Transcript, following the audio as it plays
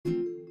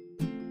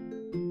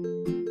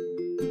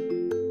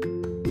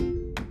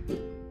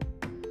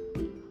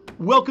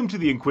Welcome to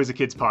the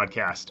Inquisikids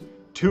podcast.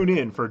 Tune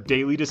in for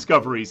daily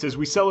discoveries as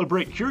we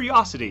celebrate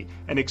curiosity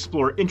and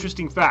explore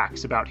interesting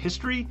facts about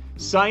history,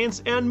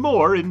 science, and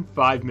more in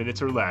 5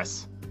 minutes or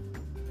less.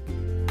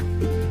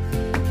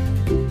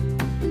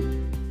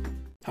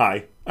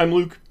 Hi, I'm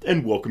Luke,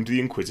 and welcome to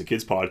the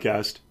Inquisikids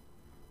podcast.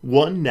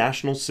 One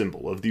national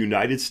symbol of the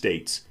United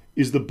States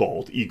is the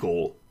bald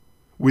eagle.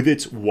 With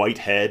its white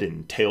head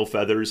and tail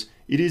feathers,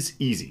 it is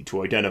easy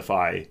to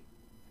identify.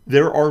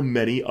 There are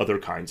many other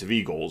kinds of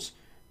eagles.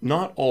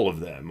 Not all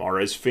of them are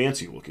as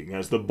fancy looking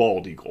as the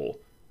bald eagle,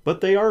 but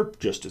they are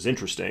just as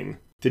interesting.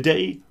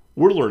 Today,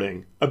 we're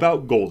learning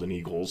about golden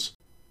eagles.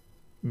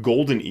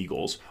 Golden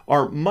eagles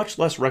are much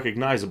less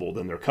recognizable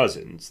than their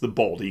cousins, the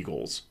bald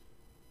eagles.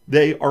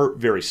 They are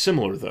very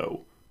similar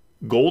though.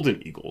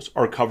 Golden eagles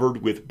are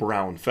covered with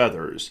brown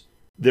feathers.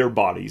 Their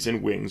bodies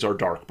and wings are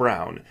dark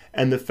brown,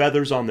 and the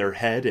feathers on their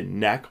head and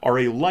neck are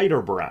a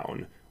lighter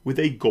brown with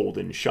a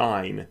golden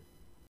shine.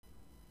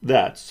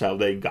 That's how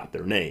they got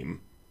their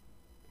name.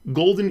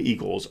 Golden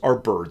eagles are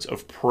birds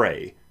of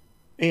prey,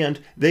 and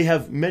they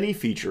have many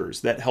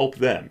features that help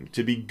them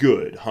to be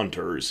good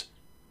hunters.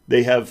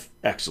 They have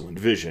excellent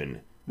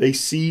vision. They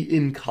see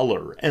in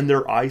color, and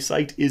their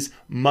eyesight is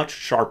much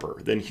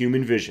sharper than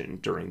human vision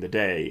during the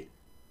day.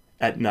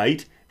 At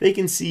night, they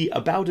can see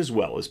about as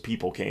well as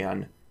people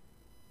can.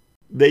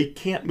 They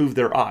can't move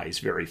their eyes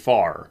very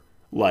far.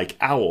 Like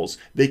owls,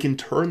 they can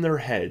turn their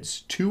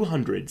heads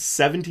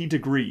 270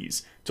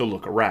 degrees to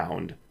look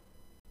around.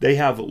 They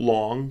have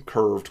long,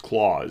 curved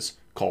claws,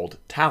 called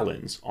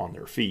talons, on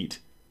their feet.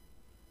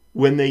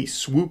 When they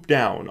swoop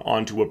down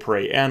onto a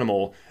prey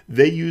animal,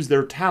 they use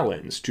their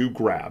talons to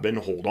grab and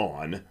hold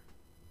on.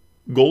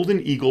 Golden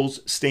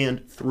eagles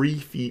stand 3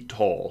 feet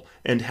tall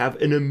and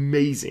have an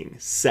amazing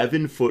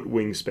 7-foot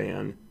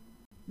wingspan.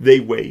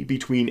 They weigh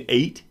between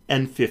 8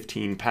 and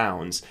 15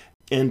 pounds,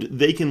 and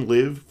they can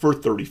live for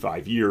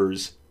 35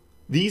 years.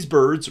 These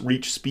birds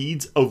reach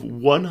speeds of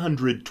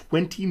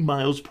 120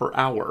 miles per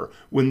hour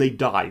when they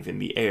dive in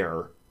the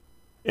air.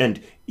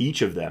 And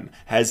each of them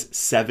has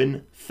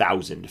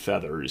 7,000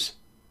 feathers.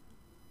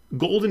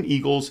 Golden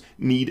eagles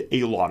need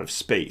a lot of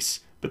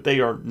space, but they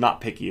are not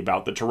picky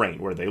about the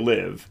terrain where they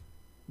live.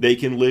 They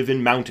can live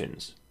in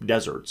mountains,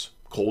 deserts,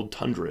 cold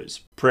tundras,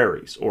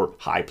 prairies, or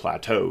high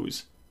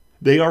plateaus.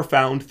 They are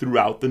found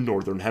throughout the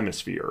northern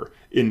hemisphere,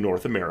 in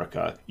North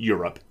America,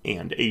 Europe,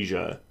 and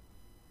Asia.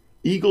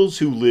 Eagles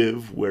who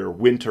live where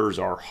winters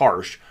are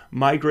harsh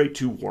migrate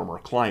to warmer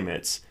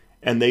climates,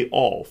 and they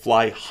all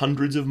fly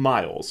hundreds of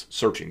miles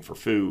searching for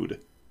food.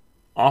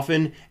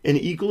 Often, an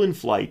eagle in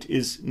flight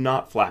is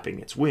not flapping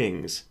its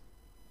wings.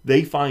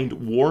 They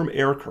find warm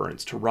air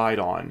currents to ride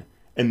on,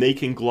 and they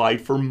can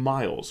glide for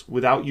miles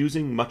without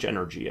using much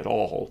energy at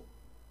all.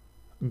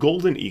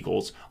 Golden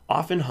eagles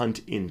often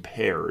hunt in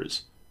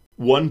pairs.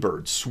 One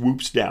bird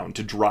swoops down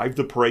to drive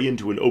the prey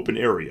into an open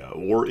area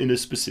or in a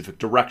specific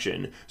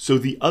direction, so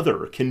the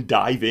other can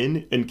dive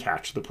in and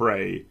catch the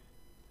prey.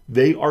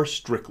 They are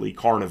strictly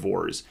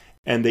carnivores,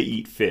 and they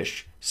eat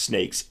fish,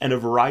 snakes, and a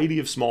variety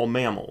of small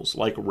mammals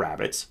like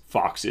rabbits,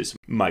 foxes,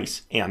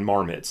 mice, and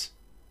marmots.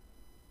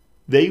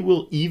 They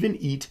will even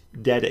eat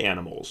dead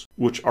animals,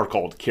 which are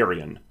called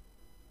carrion.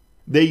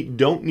 They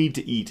don't need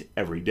to eat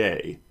every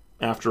day.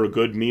 After a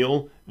good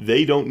meal,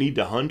 they don't need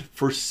to hunt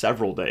for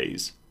several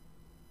days.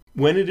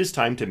 When it is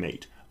time to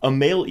mate, a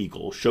male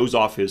eagle shows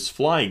off his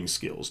flying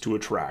skills to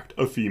attract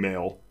a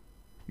female.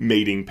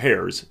 Mating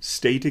pairs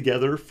stay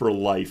together for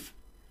life.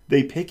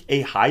 They pick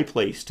a high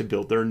place to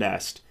build their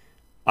nest,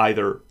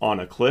 either on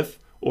a cliff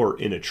or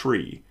in a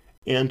tree,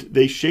 and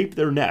they shape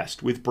their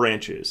nest with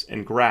branches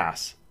and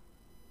grass.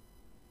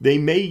 They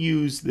may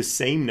use the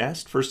same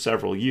nest for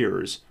several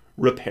years,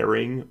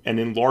 repairing and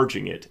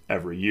enlarging it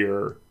every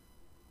year.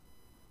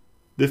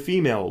 The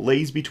female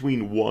lays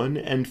between 1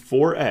 and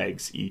 4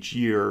 eggs each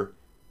year.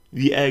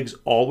 The eggs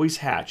always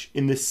hatch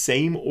in the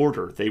same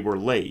order they were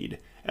laid,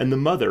 and the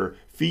mother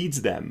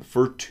feeds them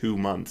for 2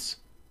 months.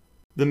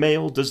 The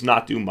male does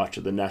not do much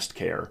of the nest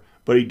care,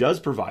 but he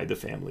does provide the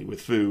family with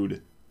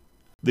food.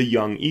 The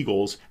young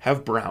eagles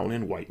have brown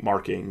and white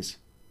markings.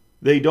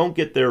 They don't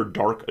get their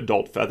dark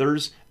adult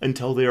feathers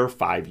until they are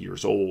 5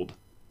 years old.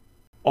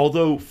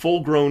 Although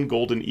full-grown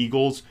golden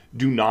eagles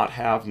do not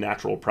have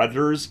natural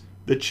predators,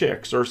 the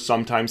chicks are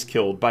sometimes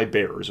killed by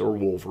bears or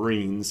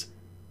wolverines.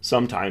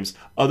 Sometimes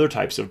other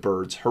types of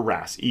birds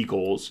harass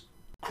eagles.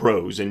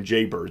 Crows and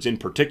jaybirds in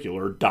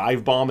particular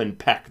dive bomb and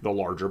peck the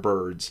larger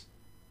birds.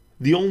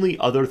 The only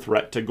other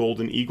threat to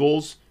golden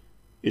eagles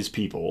is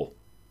people.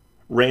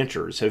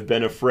 Ranchers have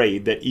been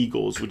afraid that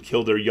eagles would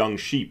kill their young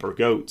sheep or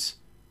goats.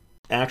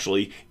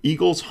 Actually,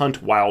 eagles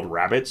hunt wild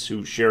rabbits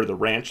who share the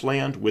ranch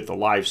land with the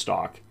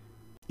livestock.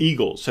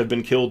 Eagles have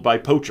been killed by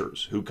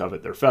poachers who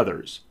covet their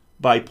feathers,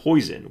 by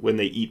poison when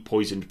they eat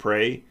poisoned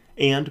prey,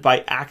 and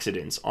by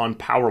accidents on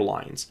power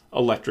lines,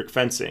 electric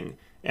fencing,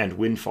 and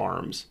wind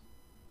farms.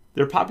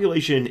 Their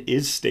population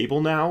is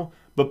stable now,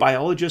 but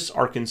biologists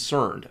are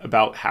concerned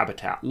about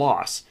habitat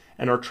loss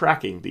and are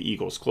tracking the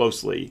eagles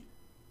closely.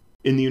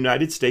 In the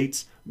United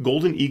States,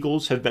 golden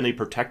eagles have been a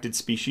protected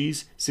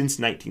species since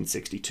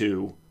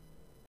 1962.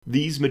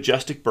 These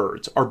majestic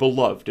birds are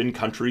beloved in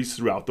countries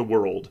throughout the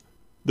world.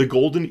 The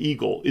golden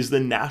eagle is the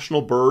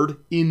national bird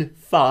in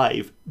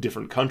 5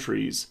 different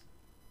countries: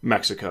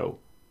 Mexico,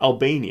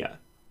 Albania,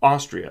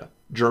 Austria,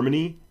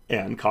 Germany,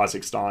 and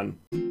Kazakhstan.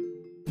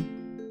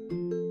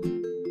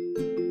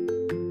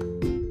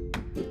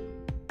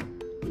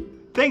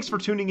 Thanks for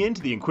tuning in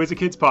to the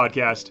Inquisikids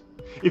podcast.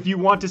 If you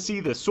want to see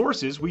the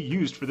sources we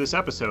used for this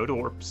episode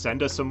or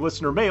send us some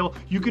listener mail,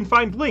 you can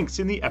find links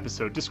in the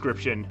episode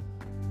description.